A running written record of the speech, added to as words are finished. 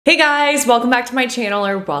Hey guys, welcome back to my channel,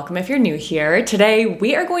 or welcome if you're new here. Today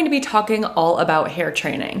we are going to be talking all about hair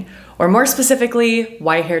training, or more specifically,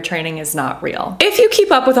 why hair training is not real. If you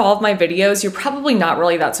keep up with all of my videos, you're probably not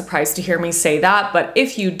really that surprised to hear me say that, but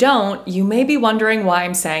if you don't, you may be wondering why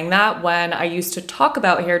I'm saying that when I used to talk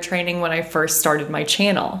about hair training when I first started my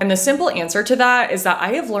channel. And the simple answer to that is that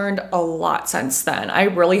I have learned a lot since then. I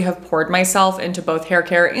really have poured myself into both hair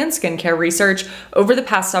care and skincare research over the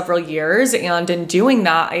past several years, and in doing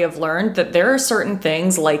that, I have learned that there are certain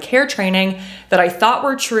things like hair training that I thought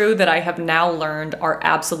were true that I have now learned are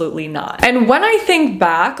absolutely not. And when I think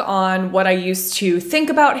back on what I used to think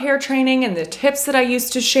about hair training and the tips that I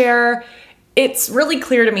used to share, it's really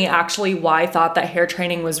clear to me actually why I thought that hair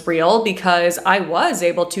training was real, because I was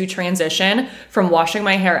able to transition from washing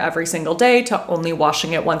my hair every single day to only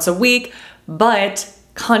washing it once a week. But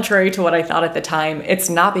contrary to what I thought at the time, it's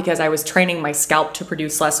not because I was training my scalp to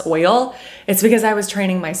produce less oil, it's because I was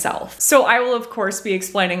training myself. So I will of course be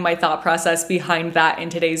explaining my thought process behind that in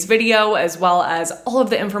today's video, as well as all of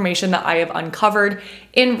the information that I have uncovered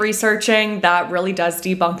in researching that really does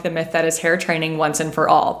debunk the myth that is hair training once and for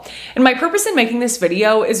all. And my purpose in making this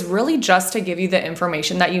video is really just to give you the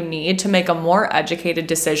information that you need to make a more educated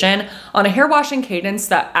decision on a hair washing cadence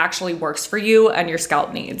that actually works for you and your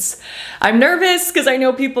scalp needs. I'm nervous because I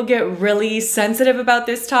know people get really sensitive about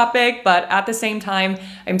this topic, but at the same time,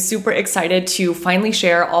 I'm super excited to finally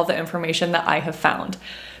share all the information that I have found.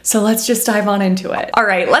 So let's just dive on into it. All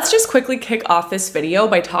right, let's just quickly kick off this video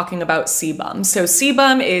by talking about sebum. So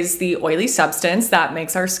sebum is the oily substance that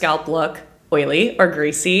makes our scalp look oily or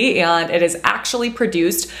greasy, and it is actually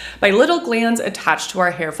produced by little glands attached to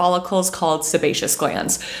our hair follicles called sebaceous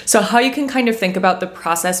glands. So how you can kind of think about the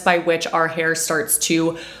process by which our hair starts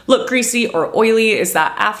to look greasy or oily is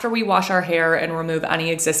that after we wash our hair and remove any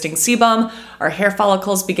existing sebum, our hair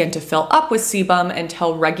follicles begin to fill up with sebum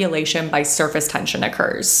until regulation by surface tension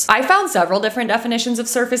occurs. I found several different definitions of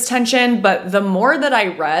surface tension, but the more that I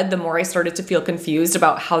read, the more I started to feel confused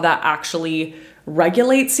about how that actually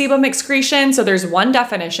regulates sebum excretion. So there's one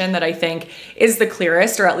definition that I think is the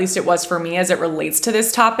clearest, or at least it was for me as it relates to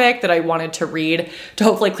this topic, that I wanted to read to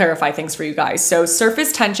hopefully clarify things for you guys. So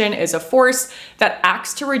surface tension is a force that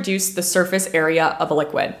acts to reduce the surface area of a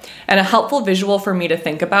liquid. And a helpful visual for me to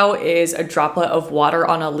think about is a droplet of water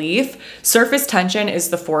on a leaf. Surface tension is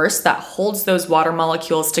the force that holds those water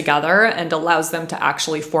molecules together and allows them to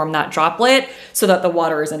actually form that droplet so that the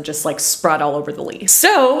water isn't just like spread all over the leaf.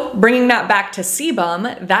 So bringing that back to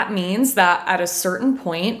sebum, that means that at a certain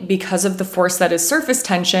point, because of the force that is surface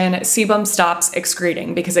tension, sebum stops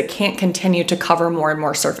excreting because it can't continue to cover more and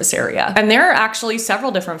more surface area. And there are actually several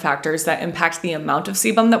different factors that impact the amount of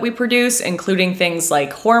sebum that we produce, including things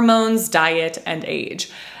like hormones, diet, and age.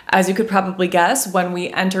 As you could probably guess, when we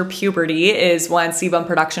enter puberty is when sebum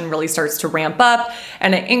production really starts to ramp up,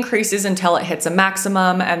 and it increases until it hits a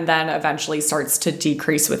maximum and then eventually starts to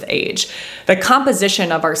decrease with age. The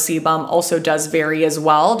composition of our sebum also does vary as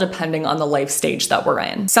well, depending on the life stage that we're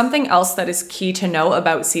in. Something else that is key to know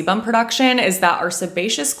about sebum production is that our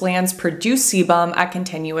sebaceous glands produce sebum at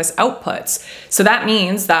continuous outputs. So that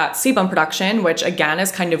means that sebum production, which again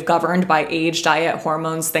is kind of governed by age, diet,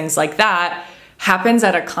 hormones, things like that, happens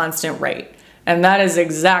at a constant rate. And that is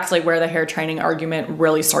exactly where the hair training argument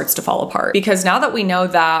really starts to fall apart. Because now that we know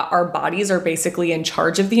that our bodies are basically in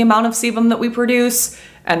charge of the amount of sebum that we produce,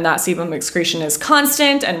 and that sebum excretion is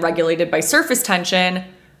constant and regulated by surface tension,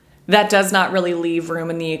 that does not really leave room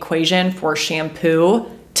in the equation for shampoo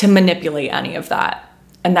to manipulate any of that.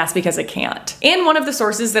 And that's because it can't. And one of the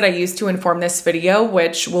sources that I used to inform this video,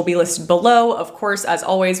 which will be listed below, of course, as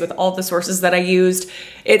always with all the sources that I used,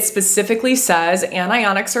 it specifically says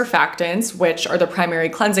anionic surfactants, which are the primary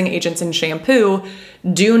cleansing agents in shampoo,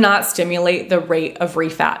 do not stimulate the rate of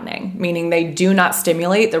refattening, meaning they do not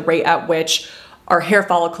stimulate the rate at which our hair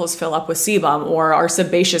follicles fill up with sebum, or our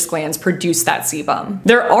sebaceous glands produce that sebum.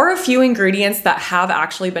 There are a few ingredients that have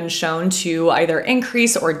actually been shown to either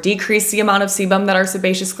increase or decrease the amount of sebum that our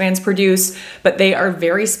sebaceous glands produce, but they are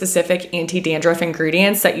very specific anti-dandruff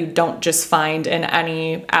ingredients that you don't just find in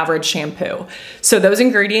any average shampoo. So those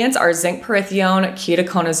ingredients are zinc pyrithione,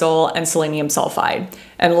 ketoconazole, and selenium sulfide.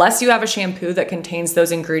 Unless you have a shampoo that contains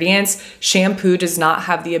those ingredients, shampoo does not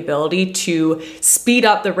have the ability to speed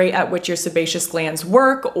up the rate at which your sebaceous glands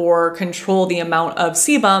work or control the amount of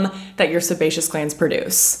sebum that your sebaceous glands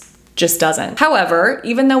produce. just doesn't. However,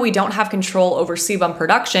 even though we don't have control over sebum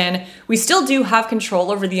production, we still do have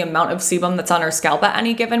control over the amount of sebum that's on our scalp at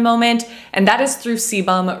any given moment, and that is through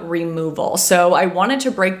sebum removal. So I wanted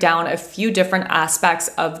to break down a few different aspects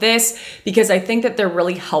of this because I think that they're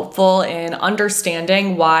really helpful in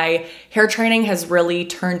understanding why hair training has really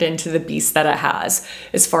turned into the beast that it has,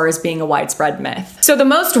 as far as being a widespread myth. So the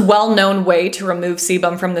most well-known way to remove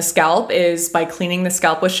sebum from the scalp is by cleaning the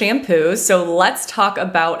scalp with shampoo. So let's talk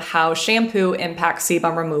about how shampoo impacts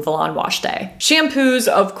sebum removal on wash day. Shampoos,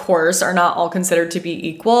 of course, are not all considered to be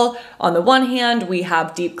equal. On the one hand, we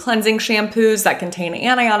have deep cleansing shampoos that contain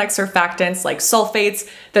anionic surfactants like sulfates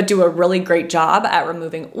that do a really great job at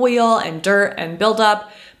removing oil and dirt and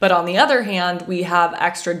buildup. But on the other hand, we have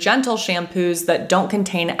extra gentle shampoos that don't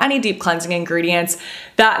contain any deep cleansing ingredients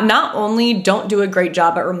that not only don't do a great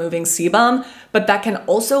job at removing sebum, but that can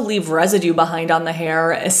also leave residue behind on the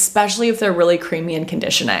hair, especially if they're really creamy and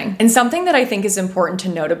conditioning. And something that I think is important to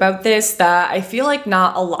note about this that I feel like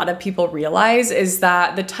not a lot of people realize is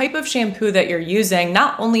that the type of shampoo that you're using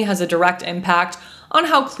not only has a direct impact on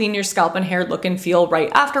how clean your scalp and hair look and feel right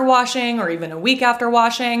after washing or even a week after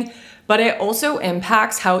washing, but it also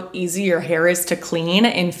impacts how easy your hair is to clean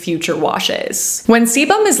in future washes. When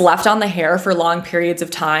sebum is left on the hair for long periods of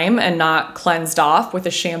time and not cleansed off with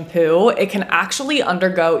a shampoo, it can actually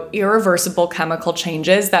undergo irreversible chemical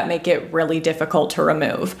changes that make it really difficult to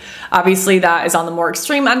remove. Obviously, that is on the more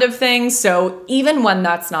extreme end of things, so even when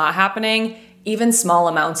that's not happening, even small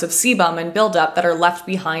amounts of sebum and buildup that are left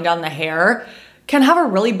behind on the hair can have a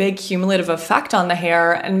really big cumulative effect on the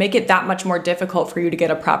hair and make it that much more difficult for you to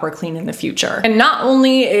get a proper clean in the future. And not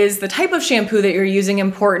only is the type of shampoo that you're using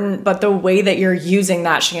important, but the way that you're using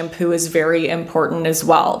that shampoo is very important as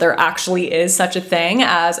well. There actually is such a thing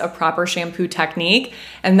as a proper shampoo technique,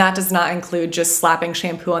 and that does not include just slapping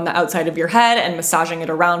shampoo on the outside of your head and massaging it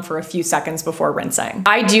around for a few seconds before rinsing.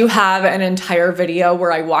 I do have an entire video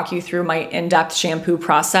where I walk you through my in-depth shampoo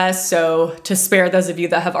process, so to spare those of you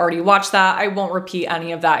that have already watched that, I won't repeat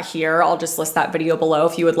any of that here. I'll just list that video below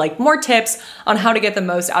if you would like more tips on how to get the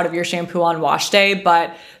most out of your shampoo on wash day.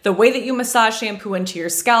 But the way that you massage shampoo into your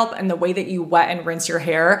scalp and the way that you wet and rinse your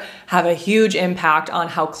hair have a huge impact on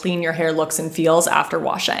how clean your hair looks and feels after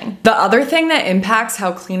washing. The other thing that impacts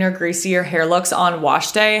how clean or greasy your hair looks on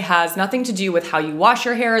wash day has nothing to do with how you wash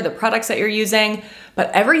your hair, the products that you're using, but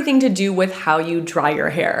everything to do with how you dry your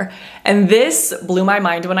hair. And this blew my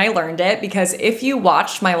mind when I learned it, because if you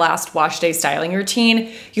watched my last wash day styling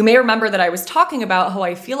routine, you may remember that I was talking about how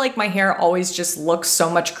I feel like my hair always just looks so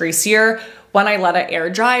much greasier when I let it air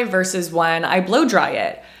dry versus when I blow dry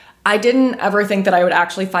it. I didn't ever think that I would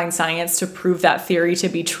actually find science to prove that theory to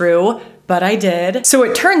be true, but I did. So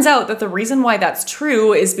it turns out that the reason why that's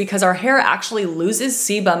true is because our hair actually loses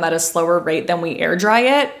sebum at a slower rate than we air dry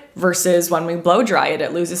it, versus when we blow dry it,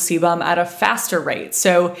 it loses sebum at a faster rate.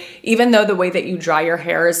 So even though the way that you dry your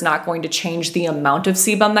hair is not going to change the amount of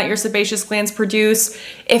sebum that your sebaceous glands produce,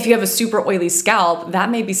 if you have a super oily scalp, that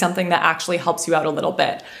may be something that actually helps you out a little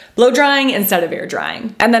bit. Blow drying instead of air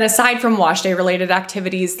drying. And then aside from wash day related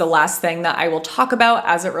activities, the last thing that I will talk about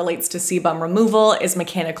as it relates to sebum removal is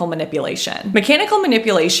mechanical manipulation. Mechanical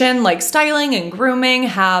manipulation, like styling and grooming,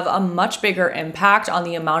 have a much bigger impact on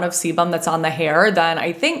the amount of sebum that's on the hair than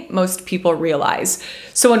I think most people realize.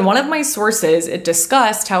 So in one of my sources, it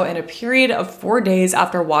discussed how in a period of 4 days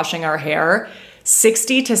after washing our hair,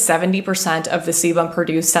 60 to 70% of the sebum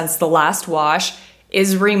produced since the last wash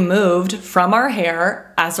is removed from our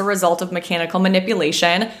hair as a result of mechanical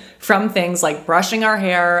manipulation from things like brushing our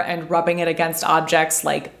hair and rubbing it against objects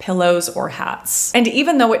like pillows or hats. And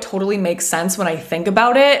even though it totally makes sense when I think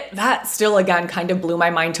about it, that still again kind of blew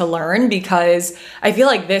my mind to learn, because I feel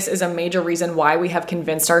like this is a major reason why we have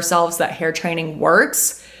convinced ourselves that hair training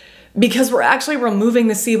works, because we're actually removing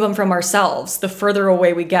the sebum from ourselves the further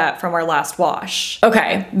away we get from our last wash.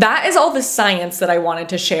 Okay, that is all the science that I wanted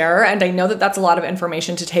to share, and I know that that's a lot of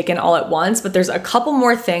information to take in all at once, but there's a couple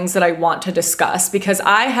more things that I want to discuss, because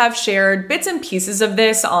I have shared bits and pieces of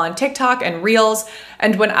this on TikTok and Reels,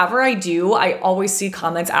 and whenever I do, I always see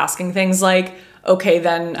comments asking things like, okay,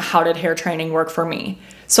 then how did hair training work for me?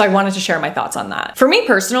 So I wanted to share my thoughts on that. For me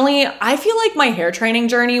personally, I feel like my hair training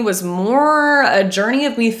journey was more a journey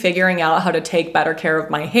of me figuring out how to take better care of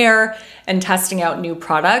my hair and testing out new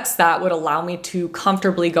products that would allow me to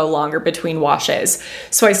comfortably go longer between washes.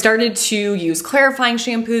 So I started to use clarifying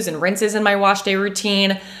shampoos and rinses in my wash day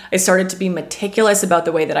routine. I started to be meticulous about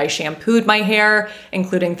the way that I shampooed my hair,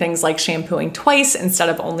 including things like shampooing twice instead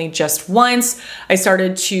of only just once. I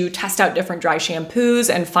started to test out different dry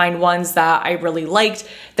shampoos and find ones that I really liked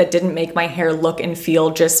that didn't make my hair look and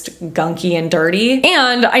feel just gunky and dirty.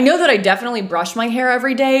 And I know that I definitely brush my hair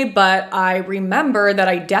every day, but I remember that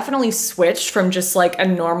I definitely switched from just like a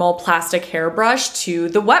normal plastic hairbrush to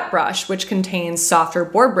the wet brush, which contains softer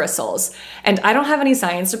boar bristles. And I don't have any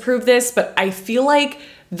science to prove this, but I feel like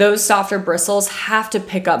those softer bristles have to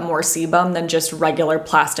pick up more sebum than just regular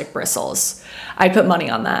plastic bristles. I'd put money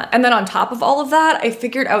on that. And then on top of all of that, I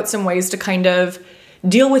figured out some ways to kind of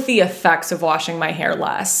deal with the effects of washing my hair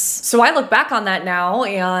less. So I look back on that now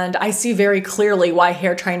and I see very clearly why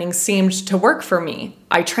hair training seemed to work for me.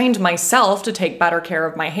 I trained myself to take better care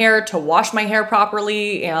of my hair, to wash my hair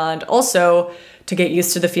properly, and also to get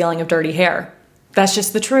used to the feeling of dirty hair. That's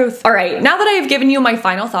just the truth. All right, now that I have given you my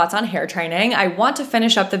final thoughts on hair training, I want to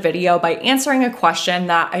finish up the video by answering a question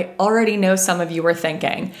that I already know some of you are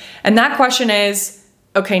thinking. And that question is,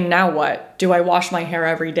 okay, now what? Do I wash my hair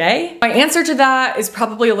every day? My answer to that is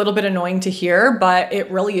probably a little bit annoying to hear, but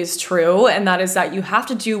it really is true. And that is that you have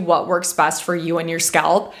to do what works best for you and your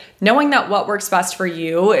scalp, knowing that what works best for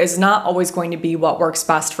you is not always going to be what works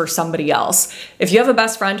best for somebody else. If you have a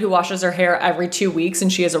best friend who washes her hair every 2 weeks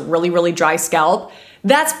and she has a really, really dry scalp,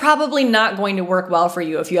 that's probably not going to work well for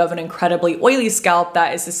you if you have an incredibly oily scalp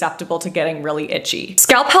that is susceptible to getting really itchy.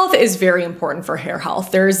 Scalp health is very important for hair health.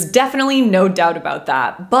 There's definitely no doubt about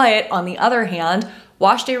that. But on the other hand,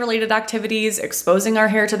 wash day related activities, exposing our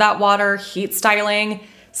hair to that water, heat styling,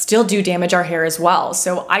 still do damage our hair as well.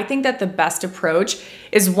 So I think that the best approach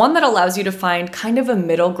is one that allows you to find kind of a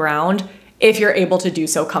middle ground if you're able to do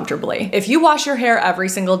so comfortably. If you wash your hair every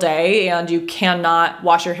single day and you cannot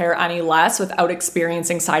wash your hair any less without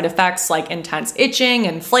experiencing side effects like intense itching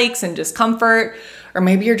and flakes and discomfort, or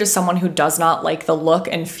maybe you're just someone who does not like the look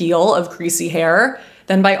and feel of greasy hair,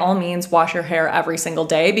 then by all means wash your hair every single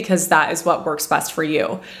day because that is what works best for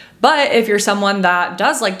you. But if you're someone that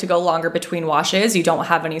does like to go longer between washes, you don't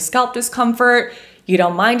have any scalp discomfort, you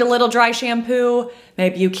don't mind a little dry shampoo,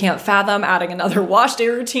 maybe you can't fathom adding another wash day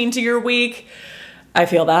routine to your week, I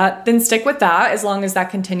feel that, then stick with that as long as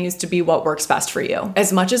that continues to be what works best for you.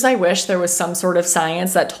 As much as I wish there was some sort of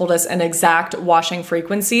science that told us an exact washing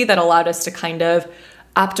frequency that allowed us to kind of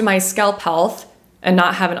optimize scalp health and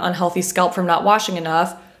not have an unhealthy scalp from not washing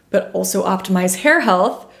enough, but also optimize hair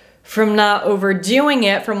health from not overdoing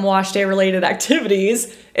it from wash day related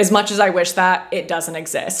activities, as much as I wish that it doesn't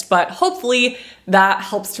exist. But hopefully that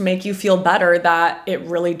helps to make you feel better that it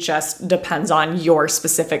really just depends on your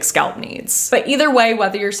specific scalp needs. But either way,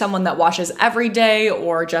 whether you're someone that washes every day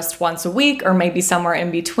or just once a week or maybe somewhere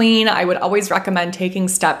in between, I would always recommend taking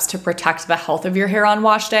steps to protect the health of your hair on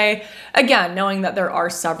wash day. Again, knowing that there are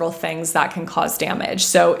several things that can cause damage.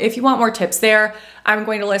 So if you want more tips there, I'm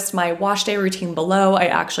going to list my wash day routine below. I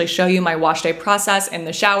actually show you my wash day process in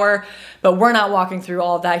the shower, but we're not walking through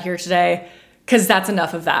all of that here today because that's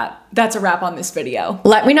enough of that. That's a wrap on this video.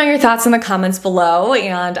 Let me know your thoughts in the comments below.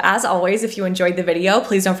 And as always, if you enjoyed the video,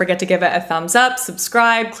 please don't forget to give it a thumbs up,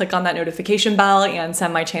 subscribe, click on that notification bell, and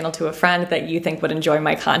send my channel to a friend that you think would enjoy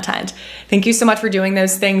my content. Thank you so much for doing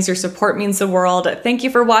those things. Your support means the world. Thank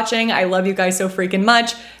you for watching. I love you guys so freaking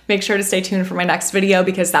much. Make sure to stay tuned for my next video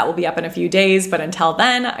because that will be up in a few days. But until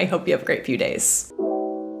then, I hope you have a great few days.